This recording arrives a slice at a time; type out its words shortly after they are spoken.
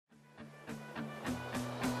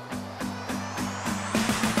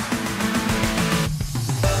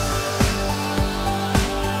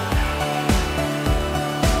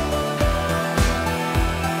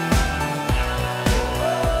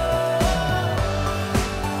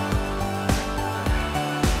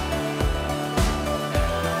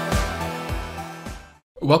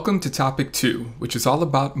Welcome to topic 2, which is all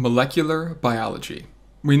about molecular biology.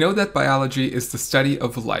 We know that biology is the study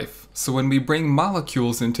of life, so when we bring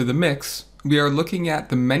molecules into the mix, we are looking at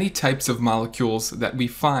the many types of molecules that we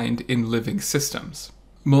find in living systems.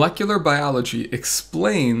 Molecular biology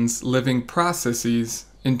explains living processes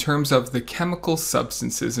in terms of the chemical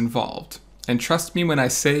substances involved. And trust me when I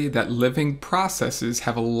say that living processes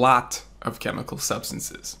have a lot of chemical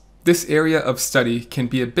substances. This area of study can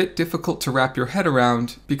be a bit difficult to wrap your head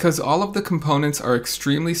around because all of the components are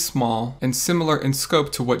extremely small and similar in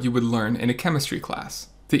scope to what you would learn in a chemistry class.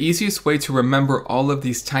 The easiest way to remember all of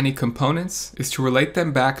these tiny components is to relate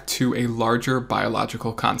them back to a larger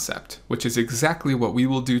biological concept, which is exactly what we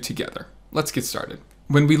will do together. Let's get started.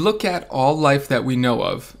 When we look at all life that we know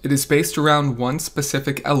of, it is based around one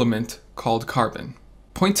specific element called carbon.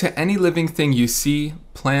 Point to any living thing you see,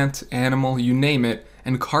 plant, animal, you name it,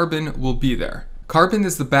 and carbon will be there. Carbon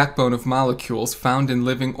is the backbone of molecules found in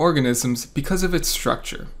living organisms because of its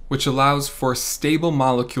structure, which allows for stable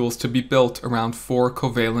molecules to be built around 4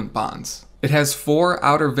 covalent bonds. It has 4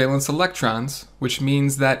 outer valence electrons, which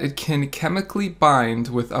means that it can chemically bind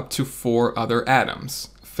with up to 4 other atoms,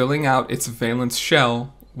 filling out its valence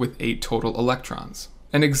shell with 8 total electrons.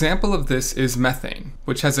 An example of this is methane,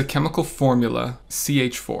 which has a chemical formula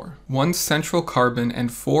CH4. 1 central carbon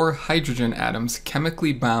and 4 hydrogen atoms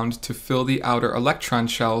chemically bound to fill the outer electron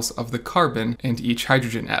shells of the carbon and each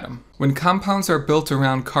hydrogen atom. When compounds are built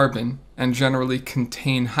around carbon and generally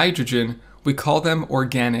contain hydrogen, we call them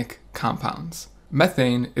organic compounds.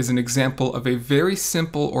 Methane is an example of a very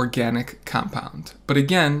simple organic compound. But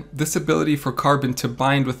again, this ability for carbon to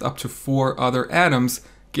bind with up to 4 other atoms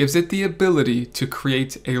gives it the ability to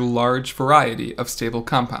create a large variety of stable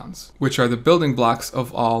compounds, which are the building blocks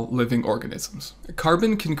of all living organisms.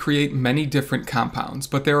 Carbon can create many different compounds,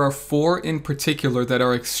 but there are 4 in particular that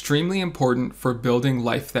are extremely important for building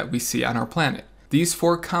life that we see on our planet. These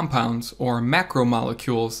 4 compounds, or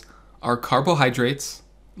macromolecules, are carbohydrates,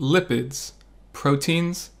 lipids,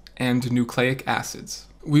 proteins, and nucleic acids.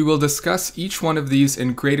 We will discuss each one of these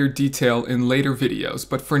in greater detail in later videos,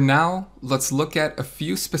 but for now, let's look at a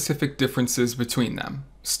few specific differences between them,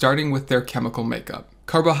 starting with their chemical makeup.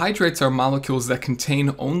 Carbohydrates are molecules that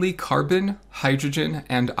contain only carbon, hydrogen,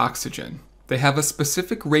 and oxygen. They have a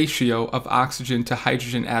specific ratio of oxygen to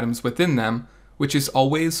hydrogen atoms within them, which is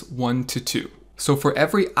always 1 to 2. So for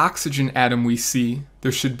every oxygen atom we see,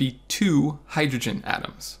 there should be 2 hydrogen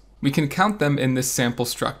atoms. We can count them in this sample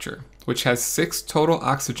structure, which has 6 total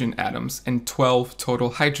oxygen atoms and 12 total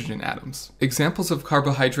hydrogen atoms. Examples of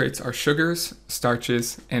carbohydrates are sugars,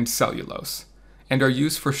 starches, and cellulose, and are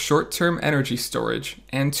used for short-term energy storage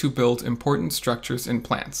and to build important structures in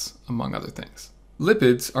plants, among other things.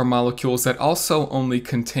 Lipids are molecules that also only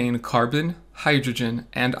contain carbon, hydrogen,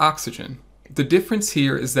 and oxygen. The difference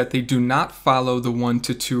here is that they do not follow the 1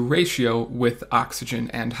 to 2 ratio with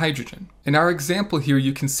oxygen and hydrogen. In our example here,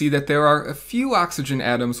 you can see that there are a few oxygen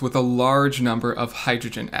atoms with a large number of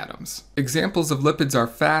hydrogen atoms. Examples of lipids are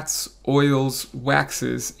fats, oils,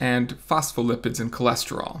 waxes, and phospholipids and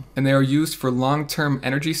cholesterol, and they are used for long-term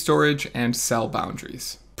energy storage and cell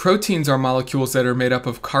boundaries. Proteins are molecules that are made up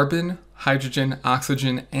of carbon, hydrogen,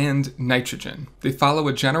 oxygen, and nitrogen. They follow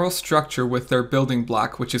a general structure with their building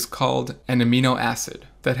block, which is called an amino acid,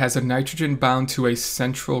 that has a nitrogen bound to a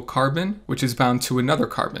central carbon, which is bound to another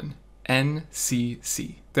carbon,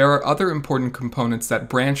 NCC. There are other important components that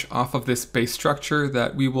branch off of this base structure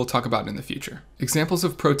that we will talk about in the future. Examples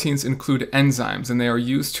of proteins include enzymes, and they are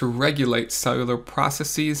used to regulate cellular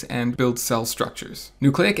processes and build cell structures.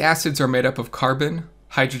 Nucleic acids are made up of carbon,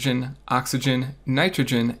 hydrogen, oxygen,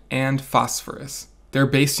 nitrogen, and phosphorus. Their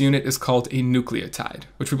base unit is called a nucleotide,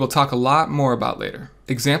 which we will talk a lot more about later.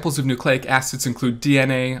 Examples of nucleic acids include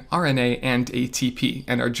DNA, RNA, and ATP,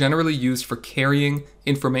 and are generally used for carrying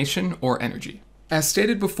information or energy. As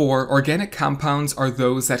stated before, organic compounds are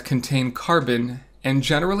those that contain carbon and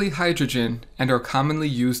generally hydrogen and are commonly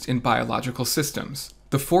used in biological systems.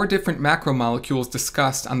 The 4 different macromolecules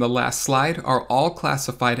discussed on the last slide are all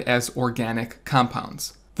classified as organic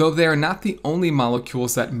compounds, though they are not the only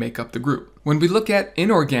molecules that make up the group. When we look at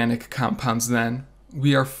inorganic compounds then,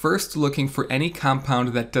 we are first looking for any compound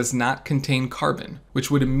that does not contain carbon,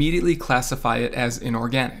 which would immediately classify it as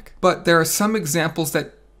inorganic. But there are some examples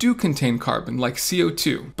that do contain carbon, like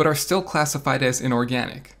CO2, but are still classified as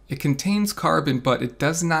inorganic. It contains carbon, but it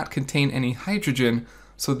does not contain any hydrogen,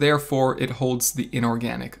 so therefore it holds the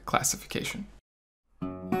inorganic classification.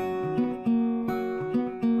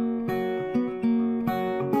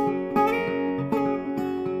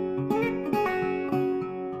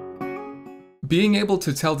 Being able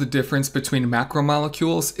to tell the difference between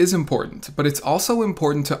macromolecules is important, but it's also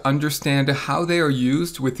important to understand how they are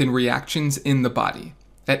used within reactions in the body.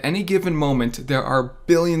 At any given moment, there are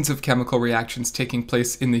billions of chemical reactions taking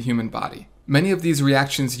place in the human body. Many of these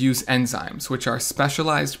reactions use enzymes, which are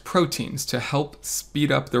specialized proteins to help speed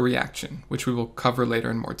up the reaction, which we will cover later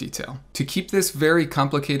in more detail. To keep this very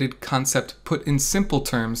complicated concept put in simple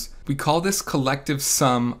terms, we call this collective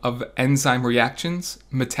sum of enzyme reactions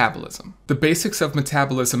metabolism. The basics of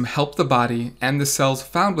metabolism help the body and the cells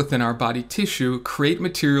found within our body tissue create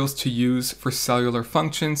materials to use for cellular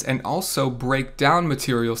functions and also break down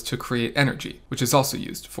materials to create energy, which is also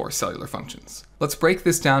used for cellular functions. Let's break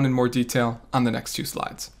this down in more detail on the next two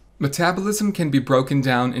slides. Metabolism can be broken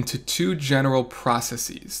down into two general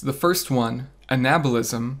processes. The first one,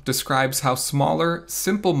 anabolism, describes how smaller,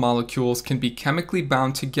 simple molecules can be chemically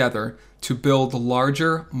bound together to build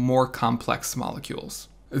larger, more complex molecules.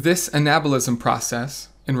 This anabolism process,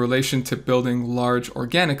 in relation to building large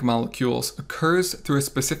organic molecules, occurs through a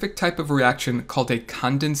specific type of reaction called a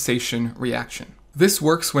condensation reaction. This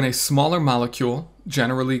works when a smaller molecule,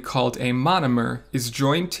 generally called a monomer, is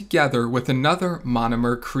joined together with another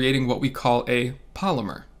monomer, creating what we call a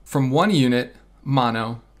polymer. From one unit,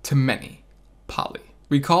 mono, to many, poly.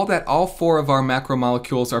 Recall that all four of our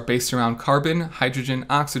macromolecules are based around carbon, hydrogen,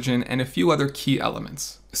 oxygen, and a few other key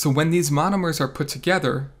elements. So when these monomers are put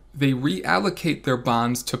together, they reallocate their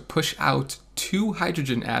bonds to push out 2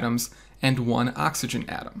 hydrogen atoms and 1 oxygen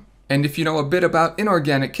atom. And if you know a bit about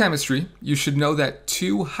inorganic chemistry, you should know that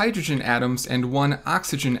 2 hydrogen atoms and 1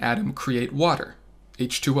 oxygen atom create water,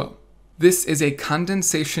 H2O. This is a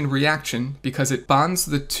condensation reaction because it bonds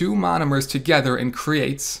the 2 monomers together and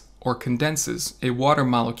creates, or condenses, a water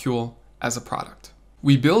molecule as a product.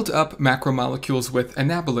 We build up macromolecules with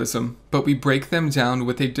anabolism, but we break them down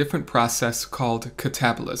with a different process called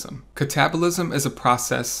catabolism. Catabolism is a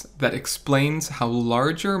process that explains how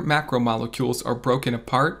larger macromolecules are broken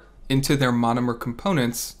apart into their monomer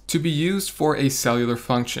components to be used for a cellular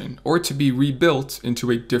function, or to be rebuilt into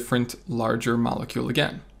a different, larger molecule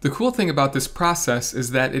again. The cool thing about this process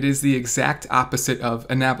is that it is the exact opposite of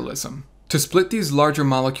anabolism. To split these larger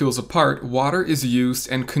molecules apart, water is used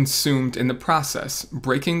and consumed in the process,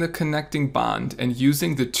 breaking the connecting bond and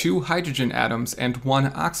using the 2 hydrogen atoms and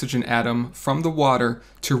 1 oxygen atom from the water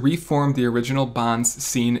to reform the original bonds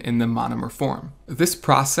seen in the monomer form. This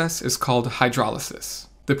process is called hydrolysis.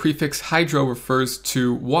 The prefix hydro refers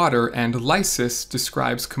to water, and lysis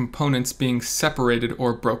describes components being separated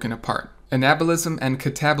or broken apart. Anabolism and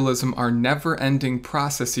catabolism are never-ending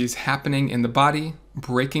processes happening in the body,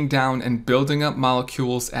 breaking down and building up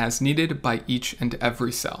molecules as needed by each and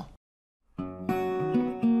every cell.